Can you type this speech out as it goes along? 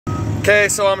Okay,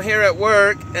 so I'm here at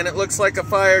work and it looks like a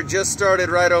fire just started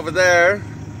right over there.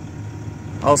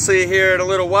 I'll see here in a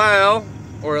little while,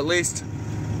 or at least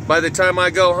by the time I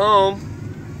go home,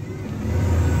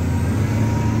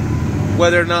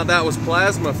 whether or not that was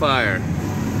plasma fire.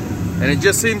 And it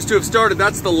just seems to have started.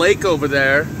 That's the lake over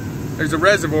there. There's a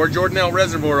reservoir, Jordanelle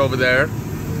Reservoir over there.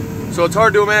 So it's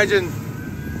hard to imagine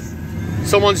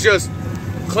someone's just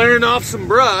clearing off some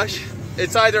brush.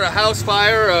 It's either a house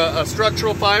fire, a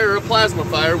structural fire, or a plasma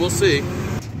fire. We'll see.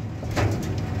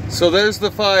 So there's the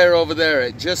fire over there.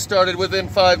 It just started within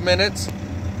 5 minutes.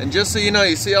 And just so you know,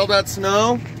 you see all that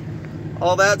snow?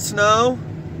 All that snow?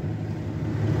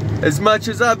 As much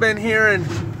as I've been hearing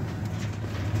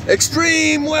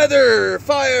extreme weather,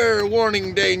 fire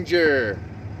warning danger,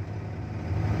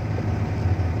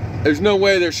 there's no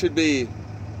way there should be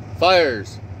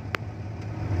fires.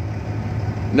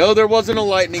 No, there wasn't a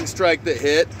lightning strike that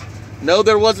hit. No,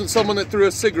 there wasn't someone that threw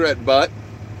a cigarette butt.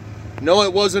 No,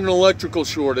 it wasn't an electrical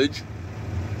shortage.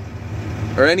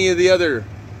 Or any of the other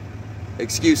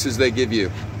excuses they give you.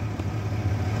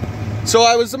 So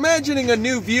I was imagining a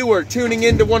new viewer tuning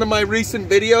into one of my recent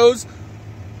videos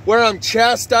where I'm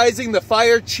chastising the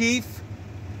fire chief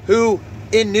who,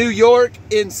 in New York,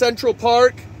 in Central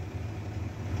Park,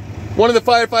 one of the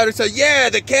firefighters said, yeah,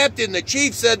 the captain, the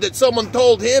chief said that someone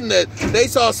told him that they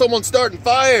saw someone starting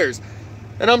fires.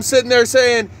 And I'm sitting there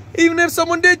saying, even if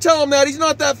someone did tell him that, he's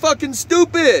not that fucking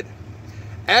stupid.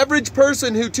 Average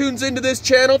person who tunes into this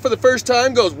channel for the first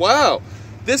time goes, wow,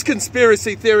 this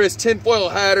conspiracy theorist tinfoil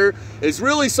hatter is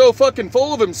really so fucking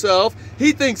full of himself.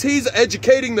 He thinks he's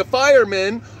educating the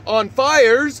firemen on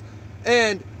fires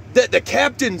and that the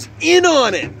captain's in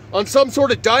on it, on some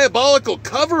sort of diabolical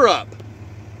cover-up.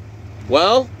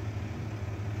 Well,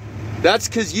 that's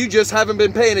because you just haven't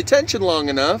been paying attention long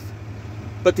enough.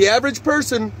 But the average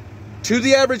person, to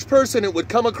the average person, it would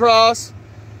come across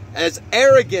as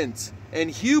arrogance and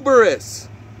hubris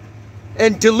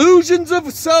and delusions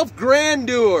of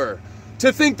self-grandeur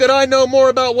to think that I know more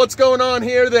about what's going on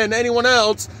here than anyone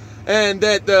else, and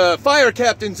that the fire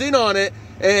captain's in on it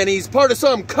and he's part of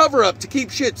some cover-up to keep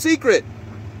shit secret.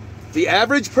 The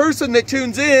average person that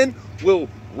tunes in will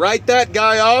write that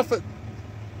guy off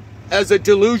as a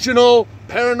delusional,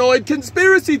 paranoid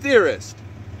conspiracy theorist,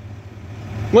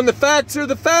 when the facts are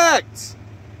the facts.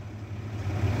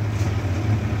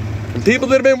 And people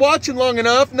that have been watching long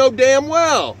enough know damn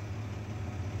well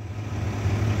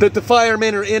that the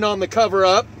firemen are in on the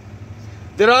cover-up,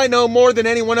 that I know more than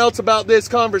anyone else about this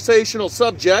conversational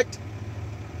subject,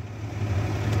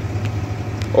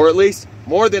 or at least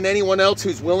more than anyone else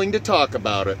who's willing to talk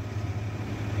about it.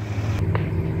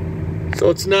 So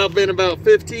it's now been about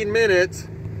 15 minutes.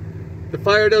 The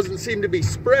fire doesn't seem to be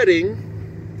spreading.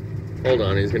 Hold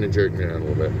on, he's gonna jerk me around a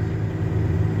little bit.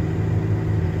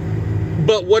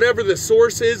 But whatever the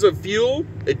source is of fuel,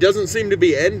 it doesn't seem to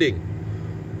be ending.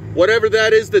 Whatever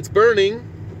that is that's burning,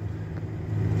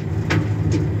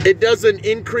 it doesn't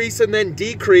increase and then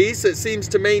decrease. It seems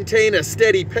to maintain a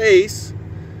steady pace,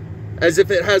 as if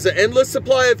it has an endless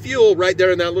supply of fuel right there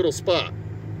in that little spot.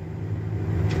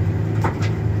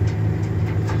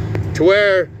 To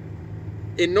where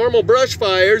in normal brush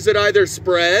fires it either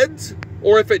spreads,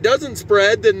 or if it doesn't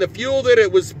spread, then the fuel that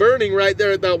it was burning right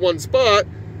there at that one spot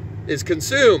is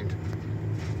consumed.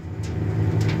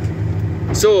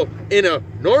 So in a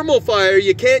normal fire,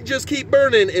 you can't just keep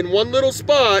burning in one little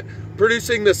spot,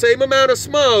 producing the same amount of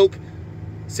smoke.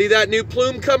 See that new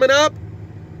plume coming up?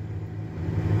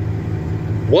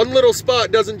 One little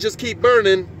spot doesn't just keep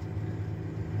burning.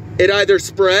 It either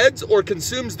spreads or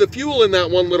consumes the fuel in that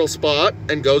one little spot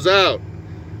and goes out.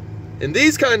 In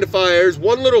these kind of fires,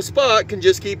 one little spot can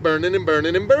just keep burning and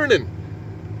burning and burning.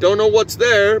 Don't know what's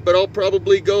there, but I'll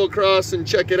probably go across and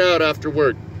check it out after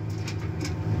work.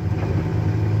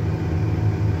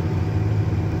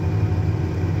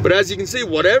 But as you can see,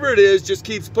 whatever it is just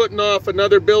keeps putting off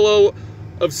another billow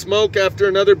of smoke after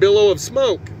another billow of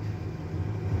smoke.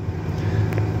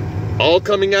 All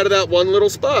coming out of that one little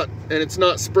spot, and it's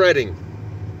not spreading.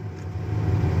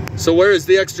 So where is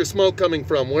the extra smoke coming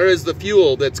from? Where is the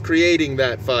fuel that's creating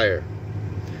that fire?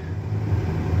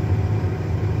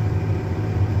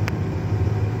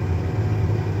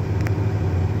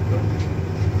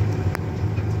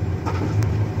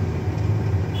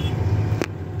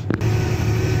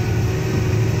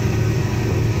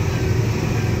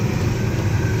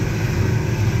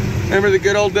 Remember the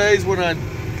good old days when I'd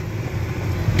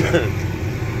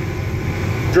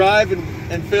drive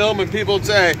and film and people would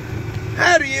say,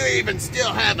 how do you even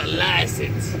still have a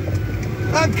license?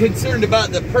 I'm concerned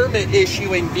about the permit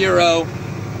issuing bureau.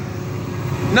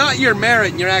 Not your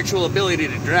merit and your actual ability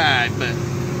to drive, but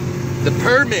The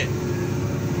permit.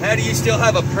 How do you still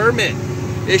have a permit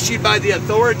issued by the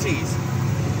authorities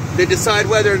to decide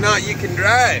whether or not you can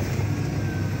drive?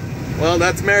 Well,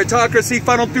 that's meritocracy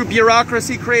funneled through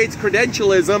bureaucracy creates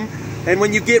credentialism. And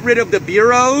when you get rid of the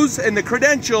bureaus and the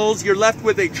credentials, you're left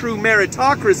with a true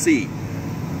meritocracy.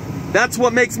 That's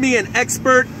what makes me an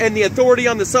expert and the authority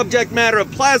on the subject matter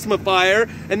of plasma fire.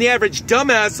 And the average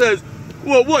dumbass says,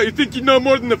 well, what, you think you know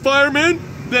more than the fireman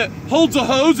that holds a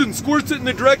hose and squirts it in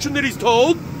the direction that he's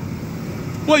told?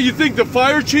 What, you think the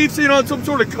fire chief's in on some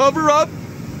sort of cover-up?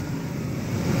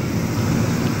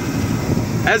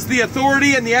 As the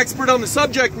authority and the expert on the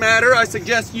subject matter, I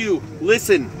suggest you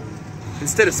listen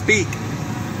instead of speak.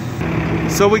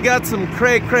 So we got some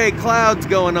cray-cray clouds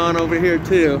going on over here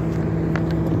too.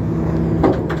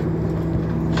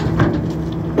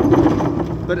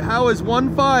 But how is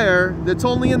one fire that's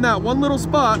only in that one little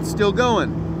spot still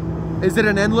going? Is it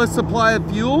an endless supply of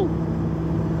fuel?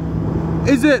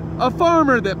 Is it a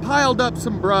farmer that piled up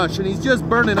some brush and he's just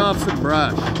burning off some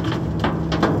brush?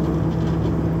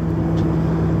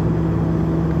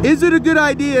 Is it a good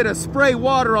idea to spray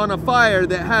water on a fire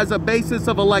that has a basis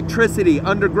of electricity,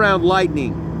 underground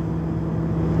lightning?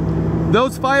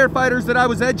 Those firefighters that I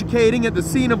was educating at the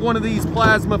scene of one of these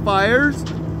plasma fires,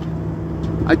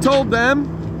 I told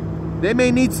them they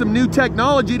may need some new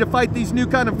technology to fight these new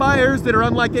kind of fires that are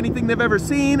unlike anything they've ever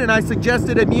seen, and I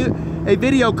suggested a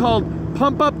video called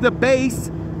Pump Up the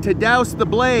Bass to Douse the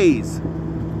Blaze,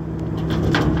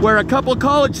 where a couple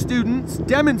college students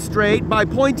demonstrate by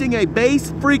pointing a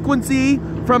bass frequency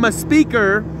from a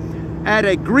speaker at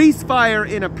a grease fire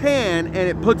in a pan, and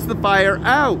it puts the fire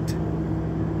out.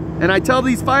 And I tell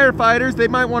these firefighters they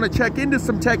might want to check into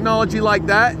some technology like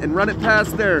that and run it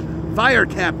past their fire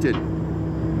captain.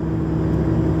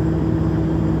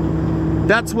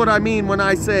 That's what I mean when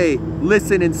I say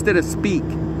listen instead of speak.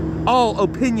 All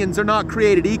opinions are not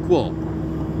created equal.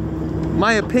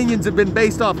 My opinions have been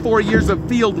based off 4 years of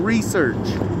field research.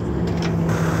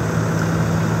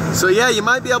 So yeah, you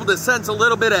might be able to sense a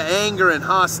little bit of anger and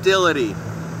hostility.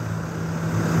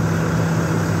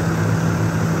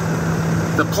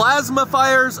 The plasma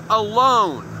fires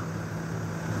alone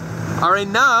are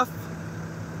enough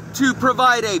to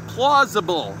provide a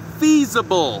plausible,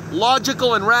 feasible,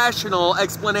 logical, and rational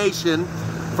explanation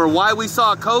for why we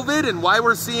saw COVID and why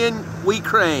we're seeing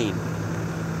Ukraine.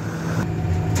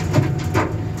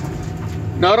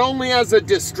 Not only as a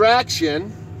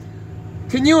distraction,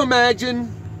 can you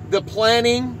imagine the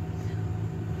planning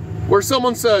where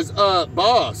someone says,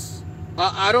 boss,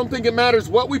 I don't think it matters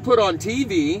what we put on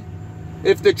TV.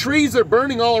 If the trees are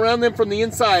burning all around them from the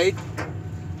inside,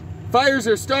 fires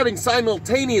are starting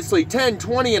simultaneously, 10,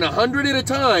 20, and 100 at a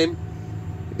time.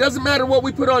 It doesn't matter what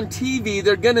we put on TV,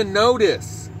 they're gonna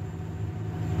notice.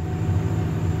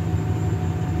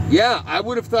 Yeah, I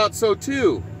would have thought so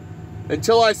too,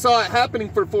 until I saw it happening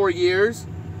for 4 years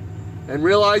and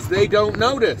realized they don't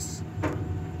notice.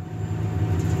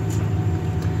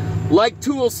 Like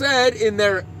Tool said in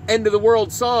their End of the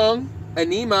World song,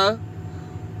 Anima,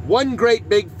 one great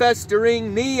big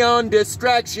festering neon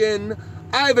distraction.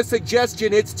 I have a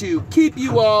suggestion, it's to keep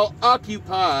you all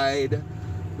occupied.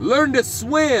 Learn to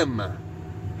swim.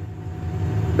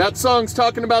 That song's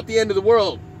talking about the end of the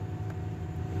world.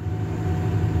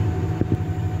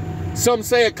 Some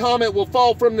say a comet will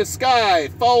fall from the sky,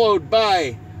 followed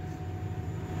by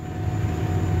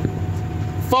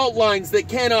fault lines that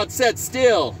cannot set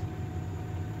still.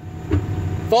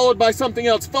 Followed by something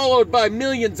else, followed by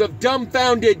millions of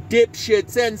dumbfounded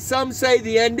dipshits, and some say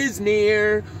the end is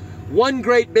near. One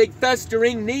great big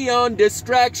festering neon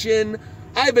distraction.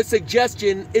 I have a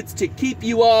suggestion, it's to keep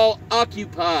you all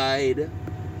occupied.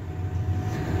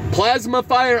 Plasma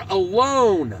fire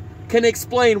alone can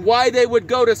explain why they would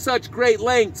go to such great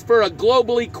lengths for a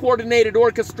globally coordinated,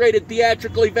 orchestrated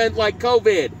theatrical event like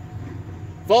COVID.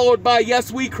 Followed by,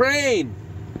 yes, Ukraine.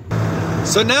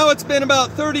 So now it's been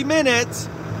about 30 minutes,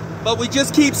 but we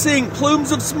just keep seeing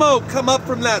plumes of smoke come up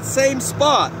from that same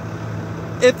spot.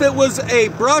 If it was a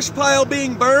brush pile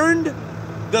being burned,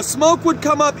 the smoke would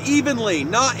come up evenly,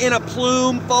 not in a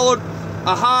plume, followed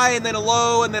a high and then a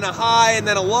low and then a high and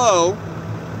then a low.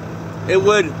 It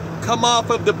would come off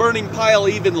of the burning pile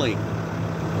evenly.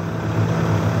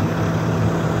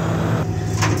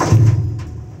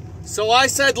 So I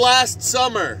said last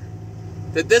summer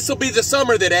that this will be the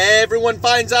summer that everyone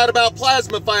finds out about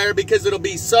plasma fire, because it'll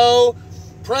be so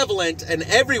prevalent and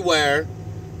everywhere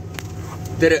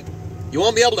that you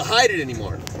won't be able to hide it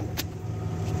anymore.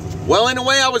 Well, in a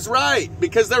way I was right,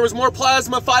 because there was more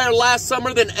plasma fire last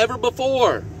summer than ever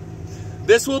before.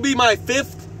 This will be my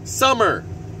 5th summer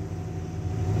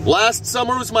Last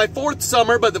summer was my 4th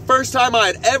summer, but the first time I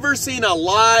had ever seen a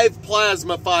live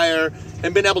plasma fire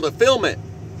and been able to film it.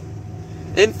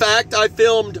 In fact, I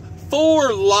filmed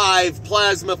 4 live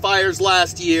plasma fires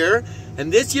last year,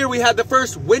 and this year we had the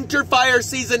first winter fire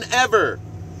season ever.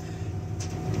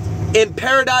 In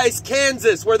Paradise,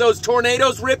 Kansas, where those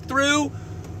tornadoes ripped through,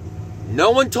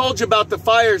 no one told you about the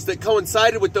fires that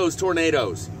coincided with those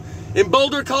tornadoes. In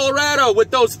Boulder, Colorado,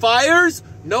 with those fires,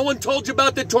 no one told you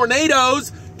about the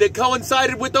tornadoes that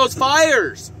coincided with those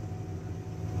fires.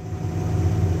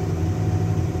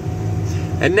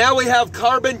 And now we have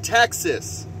Carbon,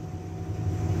 Texas.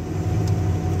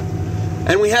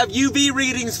 And we have UV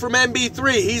readings from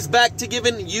MB3. He's back to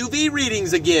giving UV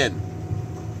readings again,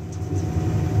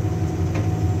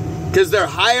 because they're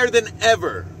higher than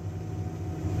ever.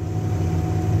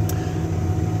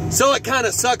 So it kind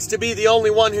of sucks to be the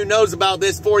only one who knows about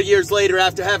this 4 years later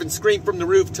after having screamed from the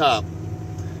rooftop.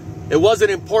 It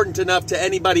wasn't important enough to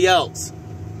anybody else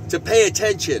to pay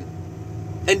attention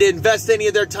and to invest any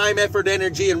of their time, effort,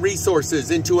 energy, and resources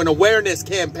into an awareness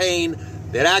campaign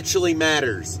that actually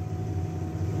matters.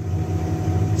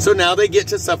 So now they get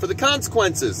to suffer the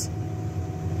consequences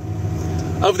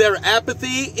of their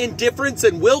apathy, indifference,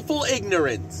 and willful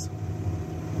ignorance.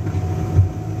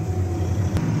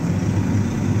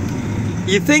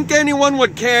 You think anyone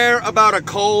would care about a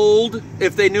cold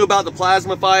if they knew about the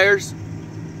plasma fires?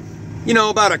 You know,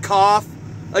 about a cough,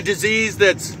 a disease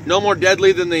that's no more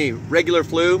deadly than the regular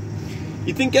flu?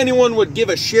 You think anyone would give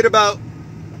a shit about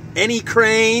any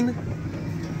crane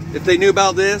if they knew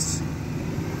about this?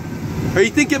 Or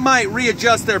you think it might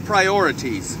readjust their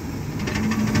priorities?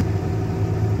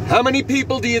 How many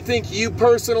people do you think you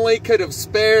personally could have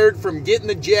spared from getting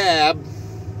the jab?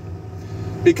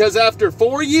 Because after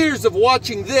 4 years of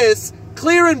watching this,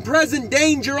 clear and present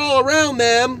danger all around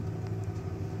them,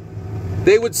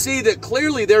 they would see that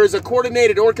clearly there is a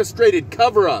coordinated, orchestrated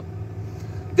cover-up.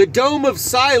 The dome of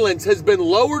silence has been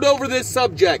lowered over this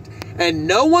subject, and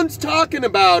no one's talking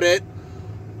about it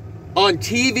on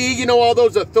TV. You know, all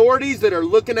those authorities that are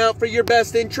looking out for your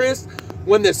best interest.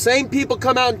 When the same people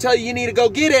come out and tell you you need to go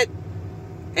get it,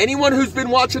 anyone who's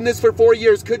been watching this for 4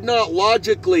 years could not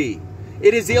logically.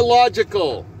 It is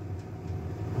illogical.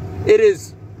 It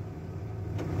is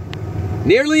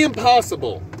nearly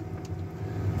impossible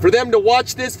for them to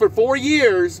watch this for 4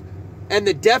 years and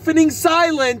the deafening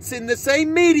silence in the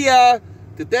same media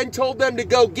that then told them to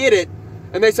go get it,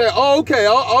 and they say, oh, okay,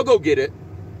 I'll go get it.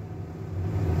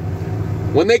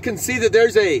 When they can see that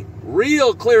there's a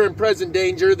real clear and present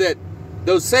danger that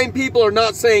those same people are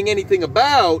not saying anything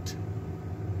about,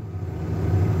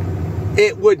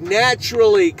 it would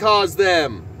naturally cause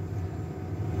them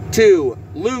to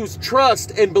lose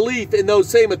trust and belief in those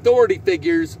same authority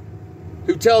figures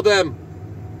who tell them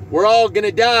we're all going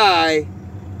to die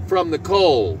from the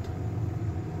cold.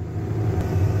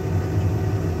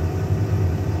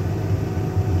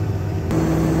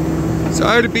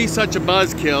 Sorry to be such a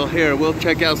buzzkill. Here, we'll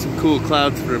check out some cool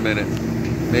clouds for a minute.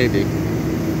 Maybe.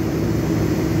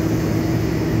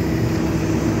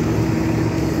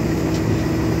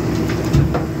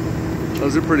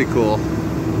 Those are pretty cool.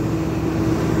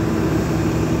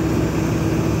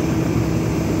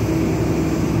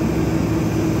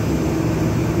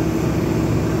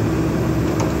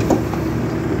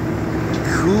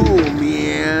 Cool,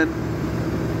 man.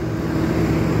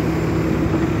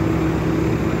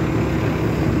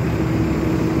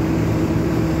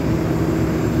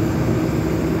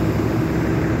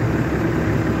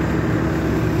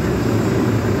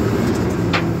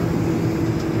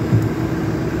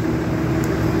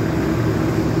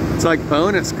 It's like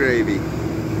bonus gravy.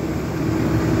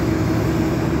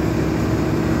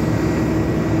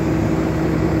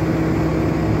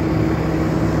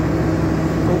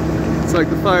 It's like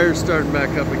the fire's starting back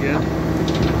up again.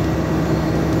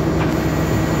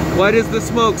 Why does the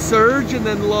smoke surge and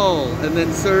then lull, and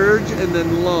then surge and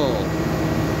then lull?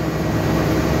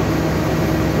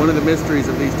 One of the mysteries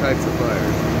of these types of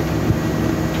fires.